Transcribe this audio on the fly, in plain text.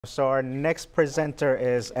So our next presenter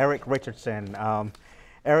is Eric Richardson.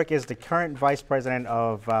 Eric is the current Vice President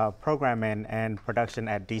of Programming and Production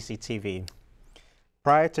at DCTV.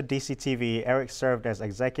 Prior to DCTV, Eric served as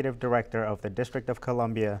Executive Director of the District of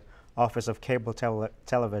Columbia Office of Cable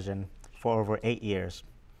Television for over 8 years.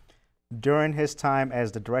 During his time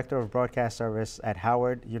as the Director of Broadcast Service at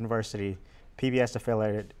Howard University, PBS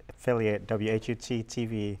affiliate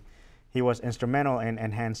WHUT-TV, he was instrumental in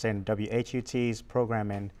enhancing WHUT's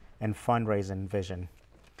programming and fundraising vision.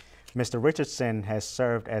 Mr. Richardson has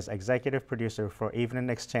served as executive producer for Evening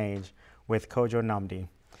Exchange with Kojo Nnamdi,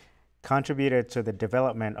 contributed to the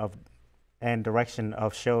development of and direction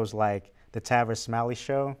of shows like The Tavis Smiley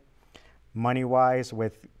Show, Moneywise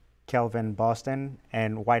with Kelvin Boston,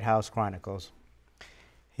 and White House Chronicles.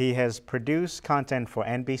 He has produced content for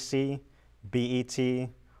NBC, BET,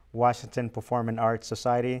 Washington Performing Arts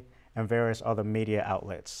Society, and various other media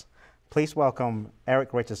outlets. Please welcome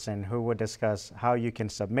Eric Richardson, who will discuss how you can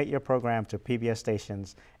submit your program to PBS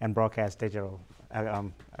stations and broadcast digital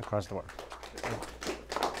across the world.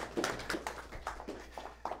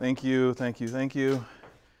 Thank you, thank you, thank you.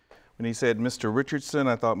 When he said Mr. Richardson,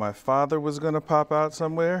 I thought my father was going to pop out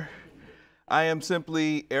somewhere. I am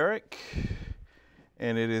simply Eric,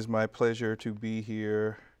 and it is my pleasure to be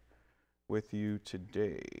here with you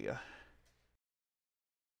today.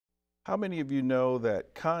 How many of you know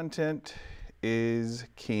that content is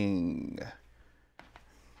king?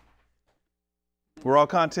 We're all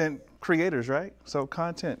content creators, right? So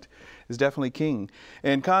content is definitely king.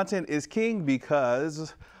 And content is king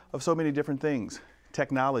because of so many different things.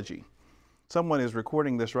 Technology. Someone is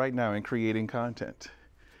recording this right now and creating content.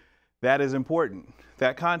 That is important.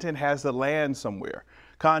 That content has to land somewhere.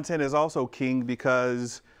 Content is also king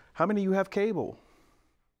because how many of you have cable?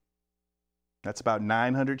 That's about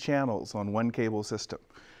 900 channels on one cable system.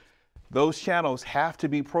 Those channels have to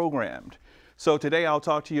be programmed. So today I'll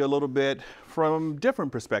talk to you a little bit from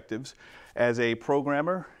different perspectives as a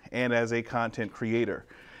programmer and as a content creator.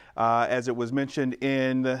 As it was mentioned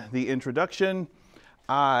in the introduction,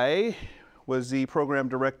 I was the program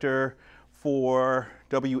director for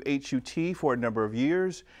WHUT for a number of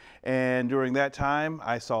years. And during that time,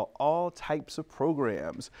 I saw all types of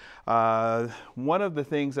programs. One of the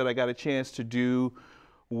things that I got a chance to do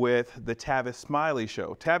with the Tavis Smiley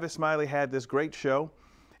Show. Tavis Smiley had this great show,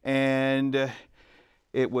 and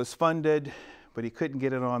it was funded, but he couldn't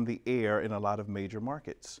get it on the air in a lot of major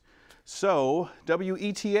markets. So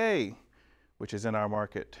WETA, which is in our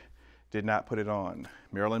market, did not put it on.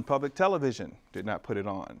 Maryland Public Television did not put it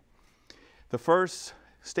on. The first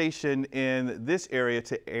station in this area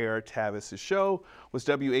to air Tavis's show was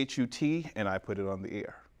WHUT, and I put it on the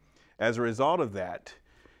air. As a result of that,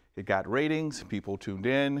 it got ratings, people tuned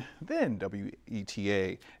in, then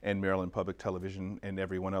WETA and Maryland Public Television and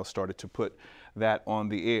everyone else started to put that on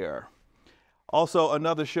the air. Also,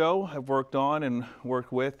 another show I've worked on and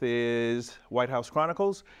worked with is White House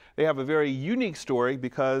Chronicles. They have a very unique story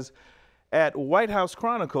because at White House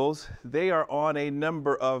Chronicles, they are on a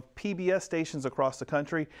number of PBS stations across the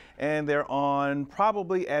country, and they're on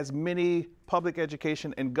probably as many public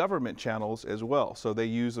education and government channels as well. So they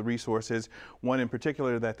use the resources. One in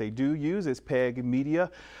particular that they do use is PEG Media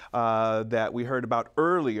that we heard about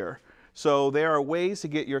earlier. So there are ways to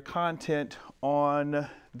get your content on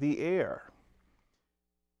the air.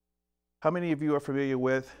 How many of you are familiar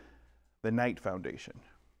with the Knight Foundation?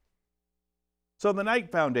 So the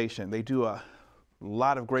Knight Foundation, they do a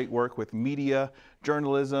lot of great work with media,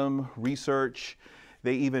 journalism, research.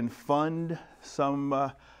 They even fund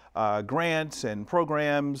some grants and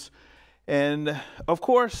programs. And of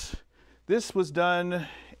course, this was done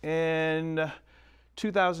in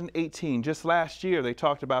 2018. Just last year, they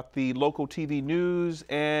talked about the local TV news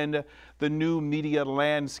and the new media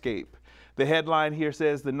landscape. The headline here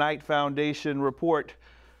says the Knight Foundation report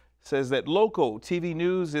says that local TV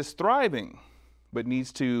news is thriving, but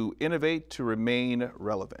needs to innovate to remain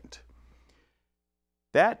relevant.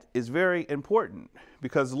 That is very important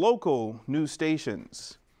because local news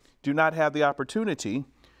stations do not have the opportunity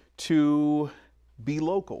to be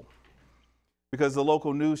local because the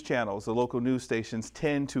local news channels, the local news stations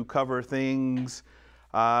tend to cover things.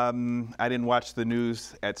 I didn't watch the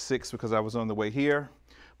news at 6 because I was on the way here,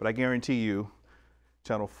 but I guarantee you,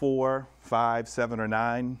 channel 4, 5, 7, or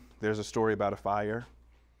 9, there's a story about a fire.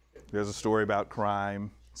 There's a story about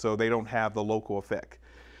crime, so they don't have the local effect.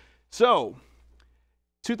 So,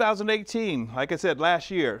 2018, like I said, last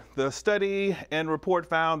year, the study and report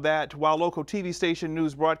found that while local TV station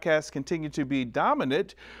news broadcasts continue to be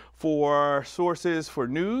dominant for sources for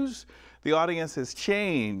news, the audience has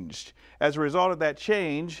changed. As a result of that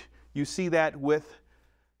change, you see that with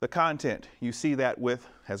the content. You see that with,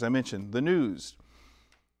 as I mentioned, the news.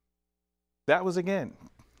 That was again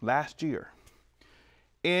last year.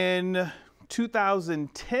 In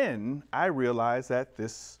 2010, I realized that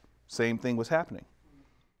this same thing was happening.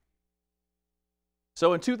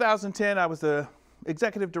 So in 2010, I was the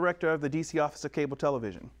executive director of the DC Office of Cable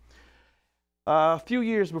Television. A few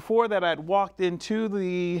years before that, I'd walked into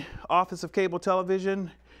the Office of Cable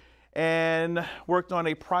Television and worked on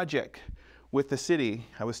a project with the city.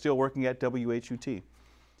 I was still working at WHUT.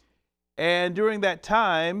 And during that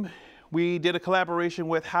time, we did a collaboration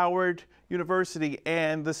with Howard University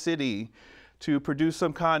and the city to produce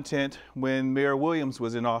some content when Mayor Williams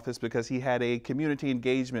was in office, because he had a community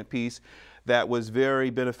engagement piece that was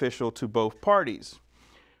very beneficial to both parties.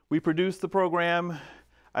 We produced the program.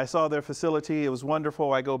 I saw their facility. It was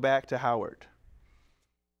wonderful. I go back to Howard.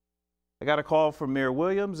 I got a call from Mayor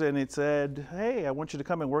Williams, and it said, hey, I want you to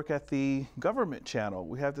come and work at the government channel.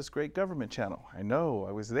 We have this great government channel. I know,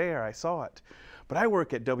 I was there, I saw it. But I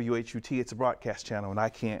work at WHUT, it's a broadcast channel, and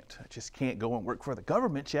I just can't go and work for the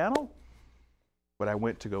government channel. But I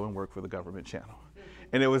went to go and work for the government channel.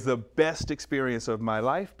 And it was the best experience of my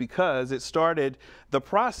life, because it started the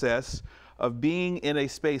process of being in a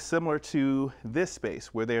space similar to this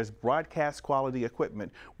space, where there's broadcast quality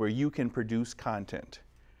equipment where you can produce content.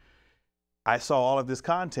 I saw all of this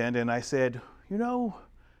content and I said, you know,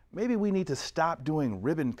 maybe we need to stop doing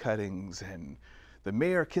ribbon cuttings and the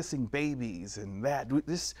mayor kissing babies and that.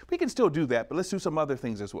 We can still do that, but let's do some other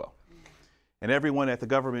things as well. And everyone at the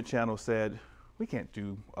government channel said, we can't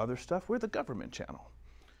do other stuff, we're the government channel.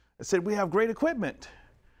 I said, we have great equipment.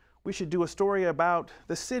 We should do a story about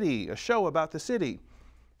the city, a show about the city.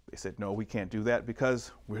 They said, no, we can't do that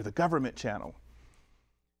because we're the government channel.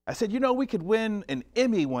 I said, you know, we could win an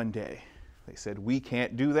Emmy one day. They said, we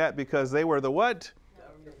can't do that because they were the what?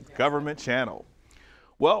 Government channel.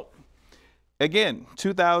 Well, again,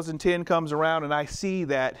 2010 comes around and I see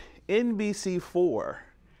that NBC4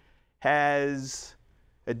 has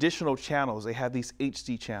additional channels. They have these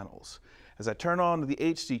HD channels. As I turn on the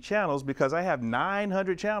HD channels, because I have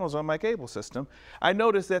 900 channels on my cable system, I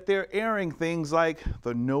notice that they're airing things like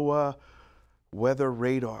the NOAA Weather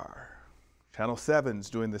Radar. Channel 7's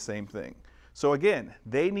doing the same thing. So again,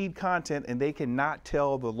 they need content and they cannot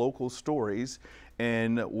tell the local stories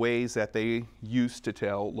in ways that they used to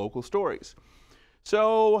tell local stories.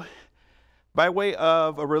 So by way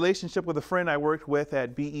of a relationship with a friend I worked with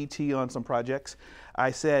at BET on some projects,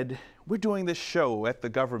 I said, we're doing this show at the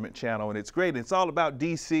government channel and it's great. It's all about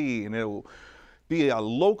DC and it'll be a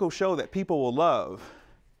local show that people will love.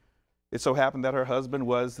 It so happened that her husband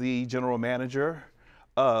was the general manager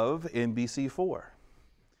of NBC4.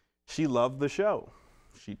 She loved the show.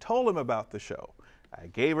 She told him about the show. I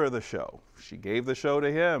gave her the show. She gave the show to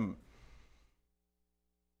him.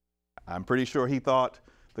 I'm pretty sure he thought,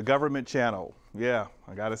 the government channel, yeah,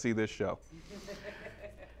 I got to see this show.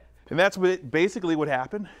 And that's basically what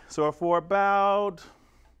happened. So for about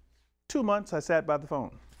 2 months, I sat by the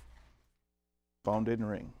phone. Phone didn't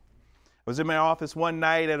ring. I was in my office one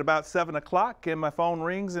night at about 7 o'clock and my phone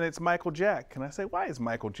rings and it's Michael Jack. And I say, why is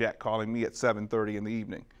Michael Jack calling me at 7:30 in the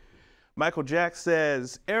evening? Michael Jack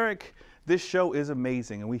says, Eric, this show is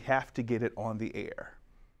amazing and we have to get it on the air.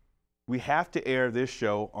 We have to air this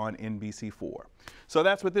show on NBC4. So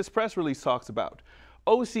that's what this press release talks about.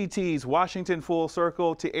 OCT's Washington Full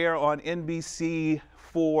Circle to air on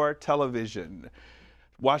NBC4 television.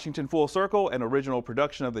 Washington Full Circle, an original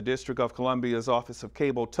production of the District of Columbia's Office of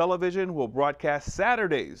Cable Television, will broadcast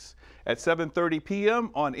Saturdays at 7:30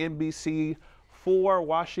 p.m. on NBC4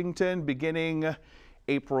 Washington beginning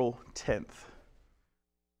April 10th.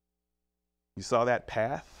 You saw that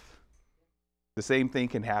path? The same thing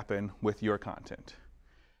can happen with your content.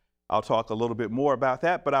 I'll talk a little bit more about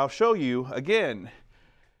that, but I'll show you again.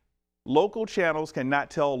 Local channels cannot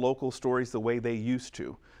tell local stories the way they used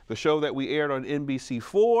to. The show that we aired on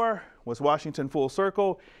NBC4 was Washington Full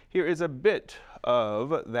Circle. Here is a bit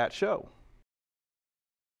of that show.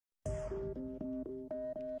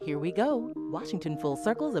 Here we go. Washington Full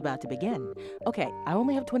Circle is about to begin. Okay, I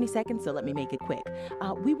only have 20 seconds, so let me make it quick.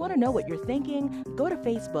 We want to know what you're thinking. Go to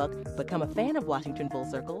Facebook, become a fan of Washington Full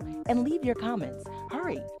Circle, and leave your comments.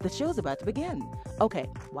 Hurry, the show's about to begin. Okay,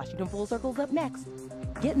 Washington Full Circle's up next.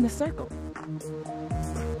 Get in the circle.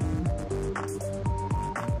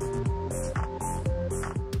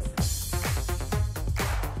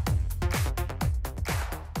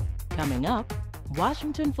 Coming up,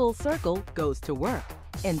 Washington Full Circle goes to work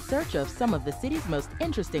in search of some of the city's most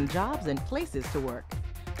interesting jobs and places to work.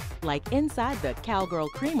 Like inside the Cowgirl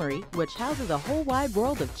Creamery, which houses a whole wide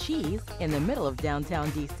world of cheese in the middle of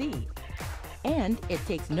downtown DC. And it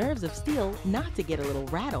takes nerves of steel not to get a little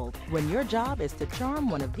rattled when your job is to charm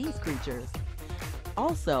one of these creatures.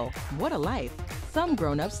 Also, what a life. Some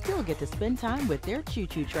grown-ups still get to spend time with their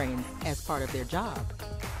choo-choo trains as part of their job.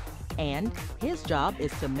 And his job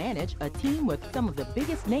is to manage a team with some of the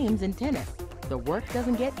biggest names in tennis. The work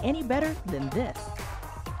doesn't get any better than this.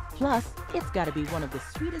 Plus, it's got to be one of the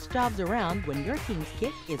sweetest jobs around when your team's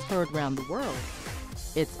kick is heard round the world.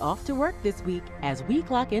 It's off to work this week as we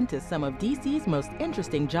clock into some of DC's most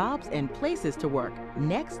interesting jobs and places to work,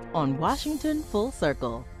 next on Washington Full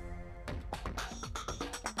Circle.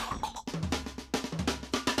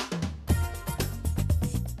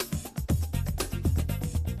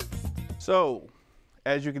 So,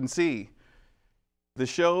 as you can see, the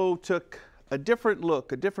show took a different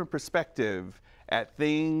look, a different perspective at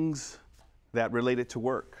things that related to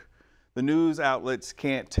work. The news outlets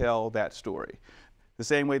can't tell that story, the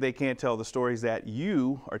same way they can't tell the stories that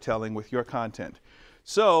you are telling with your content.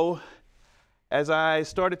 So, as I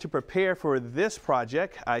started to prepare for this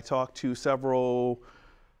project, I talked to several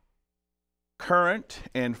current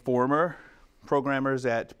and former programmers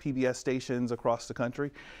at PBS stations across the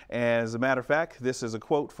country. As a matter of fact, this is a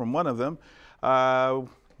quote from one of them.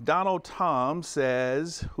 Donald Tom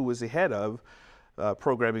says, who was the head of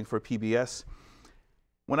programming for PBS,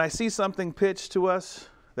 "When I see something pitched to us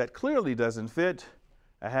that clearly doesn't fit,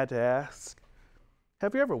 I had to ask,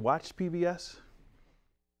 have you ever watched PBS?"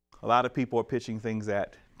 A lot of people are pitching things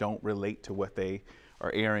that don't relate to what they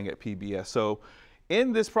are airing at PBS. So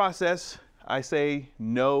in this process, I say,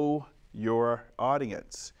 know your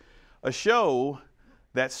audience. A show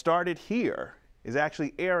that started here is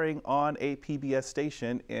actually airing on a PBS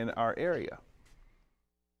station in our area.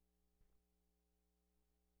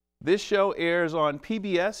 This show airs on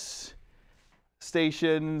PBS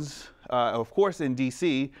stations, of course in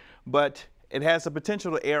DC, but it has the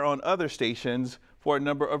potential to air on other stations for a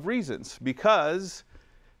number of reasons. Because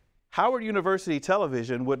Howard University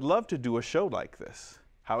Television would love to do a show like this.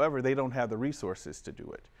 However, they don't have the resources to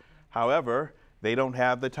do it. However, they don't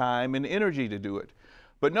have the time and energy to do it.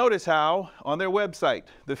 But notice how on their website,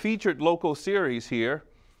 the featured local series here,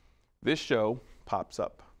 this show pops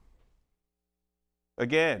up.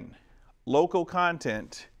 Again, local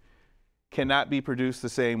content cannot be produced the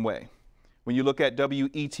same way. When you look at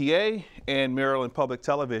WETA and Maryland Public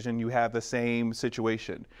Television, you have the same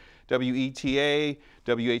situation. WETA,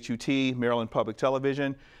 WHUT, Maryland Public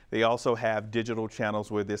Television, they also have digital channels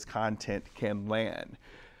where this content can land.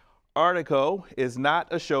 Artico is not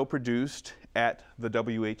a show produced at the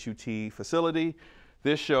WHUT facility.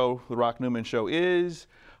 This show, The Rock Newman Show, is.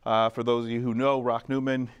 For those of you who know Rock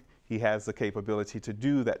Newman, he has the capability to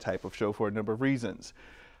do that type of show for a number of reasons.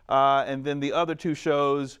 And then the other two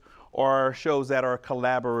shows are shows that are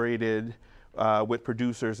collaborated with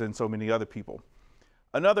producers and so many other people.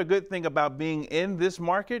 Another good thing about being in this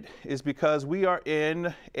market is because we are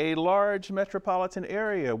in a large metropolitan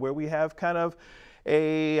area where we have kind of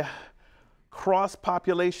a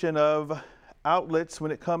cross-population of outlets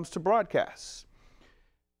when it comes to broadcasts.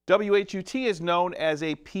 WHUT is known as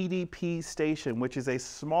a PDP station, which is a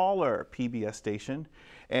smaller PBS station.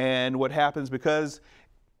 And what happens, because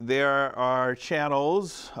there are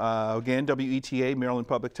channels, again, WETA, Maryland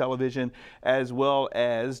Public Television, as well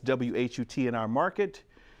as WHUT in our market,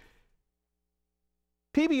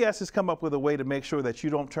 PBS has come up with a way to make sure that you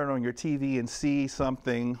don't turn on your TV and see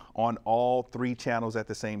something on all three channels at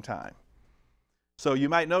the same time. So you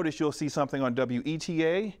might notice you'll see something on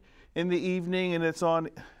WETA in the evening and it's on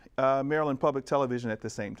Maryland Public Television at the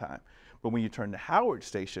same time. But when you turn to Howard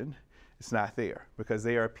station, it's not there because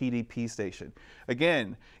they are a PDP station.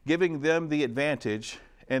 Again, giving them the advantage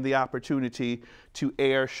and the opportunity to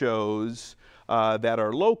air shows that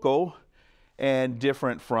are local and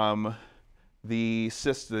different from the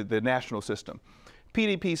national system.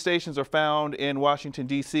 PDP stations are found in Washington,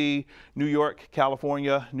 D.C., New York,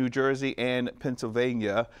 California, New Jersey, and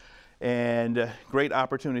Pennsylvania. And great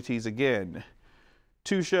opportunities again.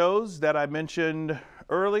 Two shows that I mentioned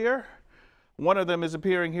earlier. One of them is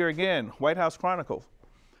appearing here again, White House Chronicle.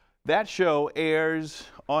 That show airs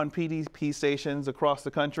on PDP stations across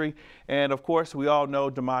the country. And of course, we all know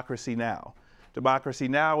Democracy Now! Democracy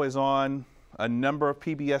Now! Is on a number of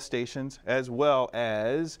PBS stations as well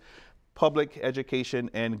as public education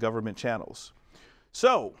and government channels.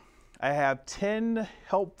 So I have 10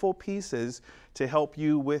 helpful pieces to help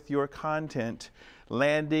you with your content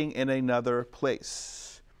landing in another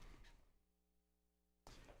place.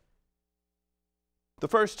 The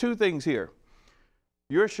first two things here.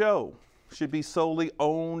 Your show should be solely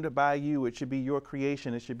owned by you. It should be your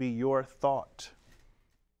creation. It should be your thought.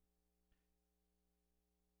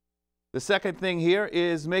 The second thing here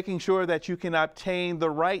is making sure that you can obtain the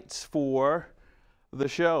rights for the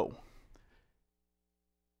show.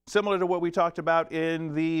 Similar to what we talked about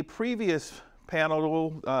in the previous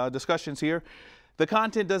panel discussions here, the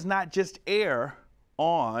content does not just air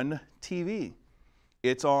on TV.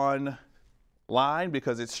 It's online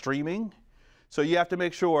because it's streaming. So you have to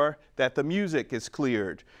make sure that the music is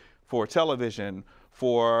cleared for television,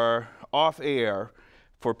 for off-air,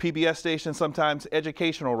 for PBS stations, sometimes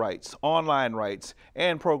educational rights, online rights,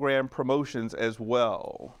 and program promotions as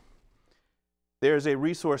well. There's a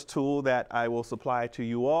resource tool that I will supply to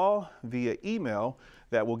you all via email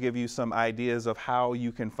that will give you some ideas of how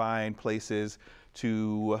you can find places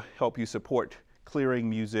to help you support clearing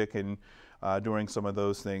music and doing some of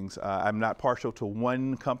those things. I'm not partial to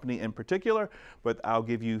one company in particular, but I'll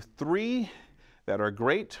give you 3 that are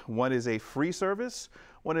great. One is a free service,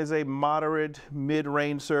 one is a moderate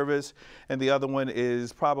mid-range service, and the other one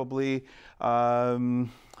is probably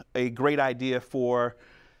a great idea for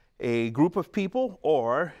a group of people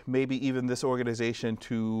or maybe even this organization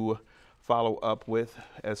to follow up with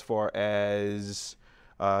as far as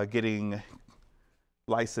getting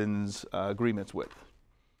license agreements with.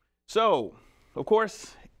 So, of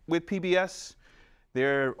course, with PBS,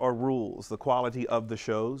 there are rules. The quality of the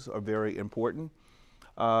shows are very important.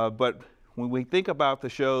 But when we think about the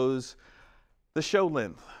shows, the show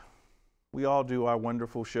length, we all do our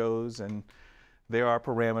wonderful shows and there are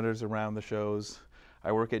parameters around the shows.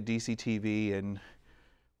 I work at DCTV, and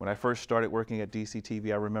when I first started working at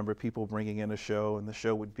DCTV, I remember people bringing in a show and the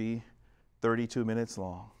show would be 32 minutes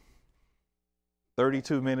long.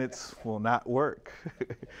 32 minutes will not work.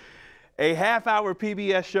 A half-hour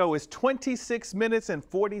PBS show is 26 minutes and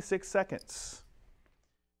 46 seconds.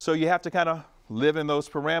 So you have to kind of live in those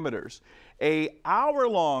parameters. An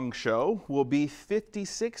hour-long show will be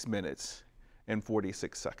 56 minutes and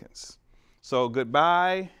 46 seconds. So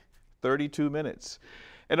goodbye, 32 minutes.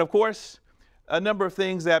 And of course, a number of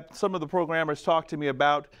things that some of the programmers talk to me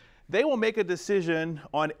about, they will make a decision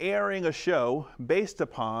on airing a show based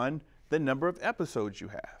upon the number of episodes you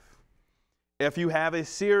have. If you have a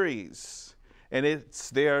series and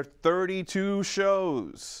there are 32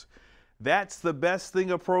 shows, that's the best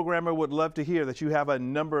thing a programmer would love to hear, that you have a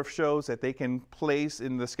number of shows that they can place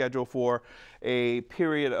in the schedule for a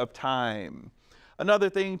period of time. Another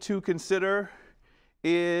thing to consider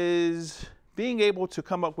is being able to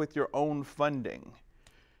come up with your own funding.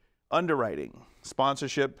 Underwriting,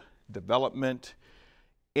 sponsorship, development,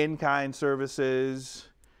 in-kind services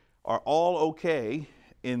are all okay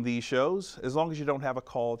in these shows as long as you don't have a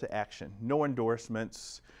call to action. No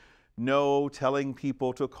endorsements, no telling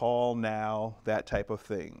people to call now, that type of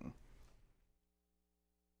thing.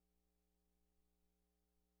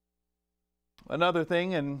 Another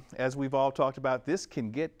thing, and as we've all talked about, this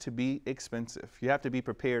can get to be expensive. You have to be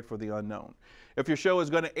prepared for the unknown. If your show is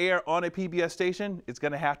going to air on a PBS station, it's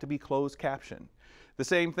going to have to be closed caption. The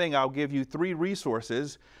same thing, I'll give you 3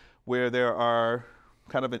 resources where there are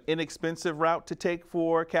kind of an inexpensive route to take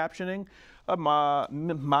for captioning, a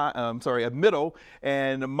middle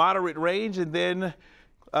and a moderate range, and then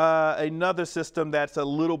another system that's a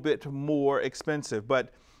little bit more expensive.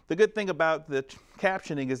 But the good thing about the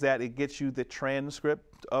captioning is that it gets you the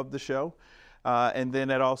transcript of the show, and then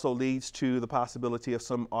that also leads to the possibility of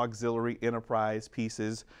some auxiliary enterprise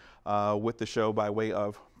pieces with the show by way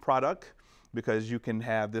of product, because you can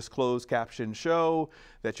have this closed caption show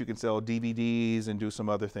that you can sell DVDs and do some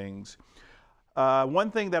other things.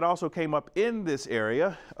 One thing that also came up in this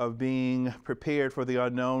area of being prepared for the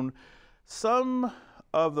unknown, some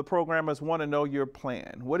of the programmers want to know your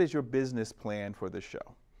plan. What is your business plan for the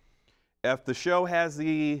show? If the show has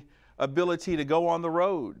the ability to go on the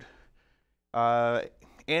road,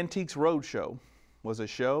 Antiques Roadshow was a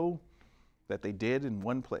show that they did in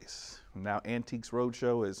one place. Now Antiques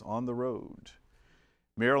Roadshow is on the road.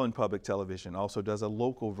 Maryland Public Television also does a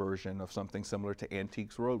local version of something similar to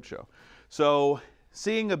Antiques Roadshow. So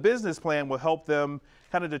seeing a business plan will help them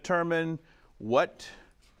kind of determine what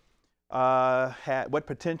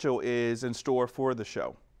potential is in store for the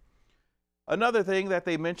show. Another thing that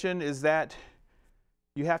they mention is that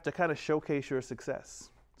you have to kind of showcase your success.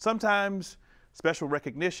 Sometimes special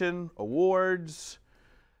recognition, awards,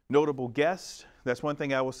 notable guests. That's one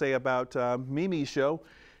thing I will say about Mimi's show.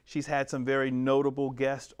 She's had some very notable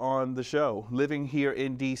guests on the show. Living here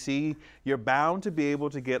in DC, you're bound to be able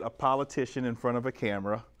to get a politician in front of a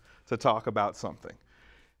camera to talk about something.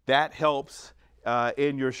 That helps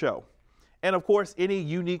in your show. And of course, any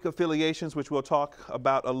unique affiliations, which we'll talk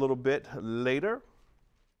about a little bit later.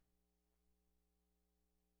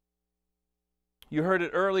 you heard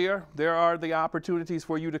it earlier, there are the opportunities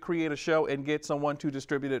for you to create a show and get someone to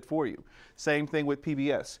distribute it for you. Same thing with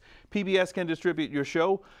PBS. PBS can distribute your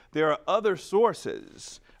show. There are other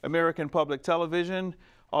sources, American Public Television,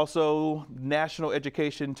 also National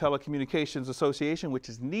Education Telecommunications Association, which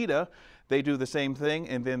is NETA. They do the same thing,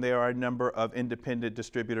 and then there are a number of independent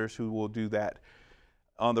distributors who will do that.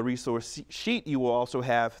 On the resource sheet, you will also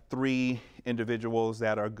have 3 individuals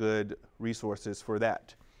that are good resources for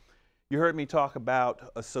that. You heard me talk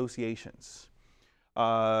about associations,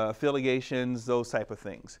 affiliations, those type of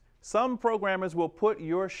things. Some programmers will put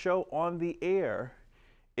your show on the air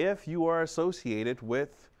if you are associated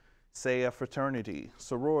with, say, a fraternity,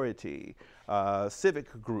 sorority,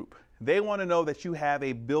 civic group. They want to know that you have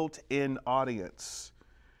a built-in audience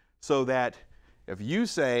so that if you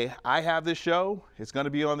say, I have this show, it's going to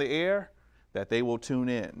be on the air, that they will tune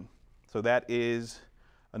in. So that is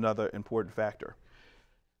another important factor.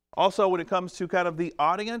 Also, when it comes to kind of the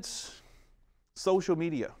audience, social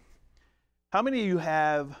media. How many of you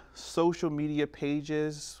have social media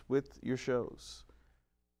pages with your shows?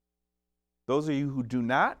 Those of you who do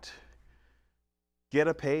not, get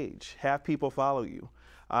a page. Have people follow you.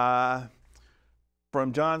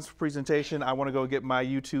 From John's presentation, I want to go get my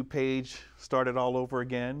YouTube page started all over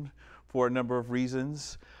again for a number of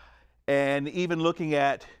reasons. And even looking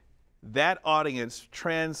at that audience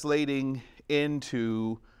translating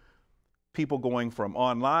into people going from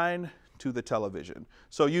online to the television.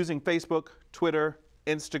 So using Facebook, Twitter,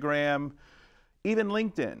 Instagram, even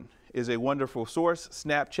LinkedIn is a wonderful source,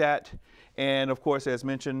 Snapchat, and of course, as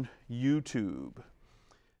mentioned, YouTube.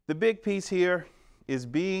 The big piece here is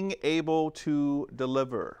being able to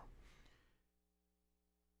deliver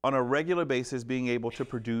on a regular basis, being able to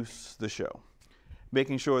produce the show,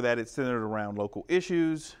 making sure that it's centered around local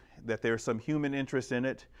issues, that there's some human interest in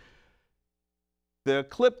it. The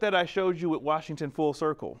clip that I showed you at Washington Full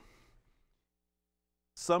Circle,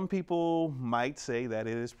 some people might say that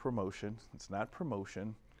it is promotion. It's not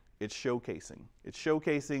promotion, it's showcasing. It's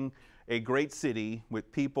showcasing a great city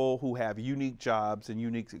with people who have unique jobs and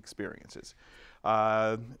unique experiences.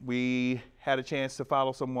 We had a chance to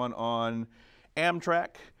follow someone on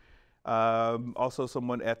Amtrak, also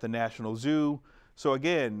someone at the National Zoo. So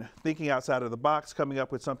again, thinking outside of the box, coming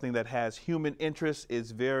up with something that has human interest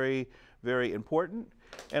is very, very important.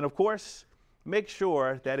 And of course, make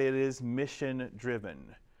sure that it is mission driven.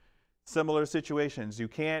 Similar situations, you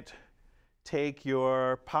can't take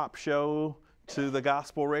your pop show to the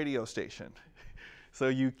gospel radio station. So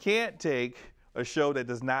you can't take a show that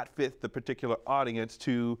does not fit the particular audience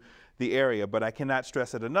to the area. But I cannot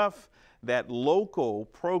stress it enough that local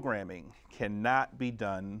programming cannot be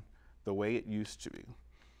done the way it used to be.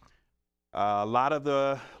 A lot of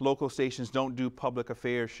the local stations don't do public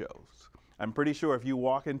affairs shows. I'm pretty sure if you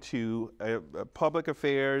walk into a public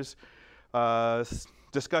affairs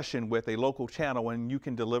discussion with a local channel and you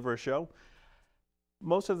can deliver a show,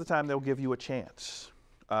 most of the time they'll give you a chance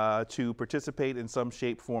to participate in some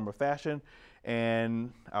shape, form, or fashion,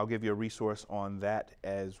 and I'll give you a resource on that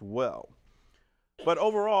as well. But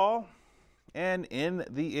overall, and in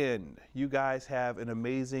the end, you guys have an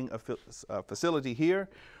amazing facility here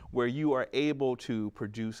where you are able to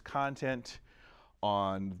produce content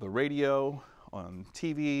on the radio, on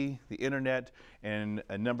TV, the internet, and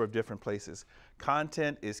a number of different places.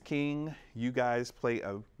 Content is king. You guys play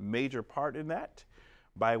a major part in that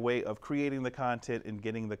by way of creating the content and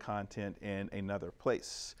getting the content in another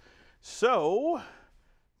place. So,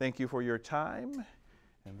 thank you for your time,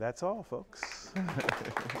 and that's all, folks.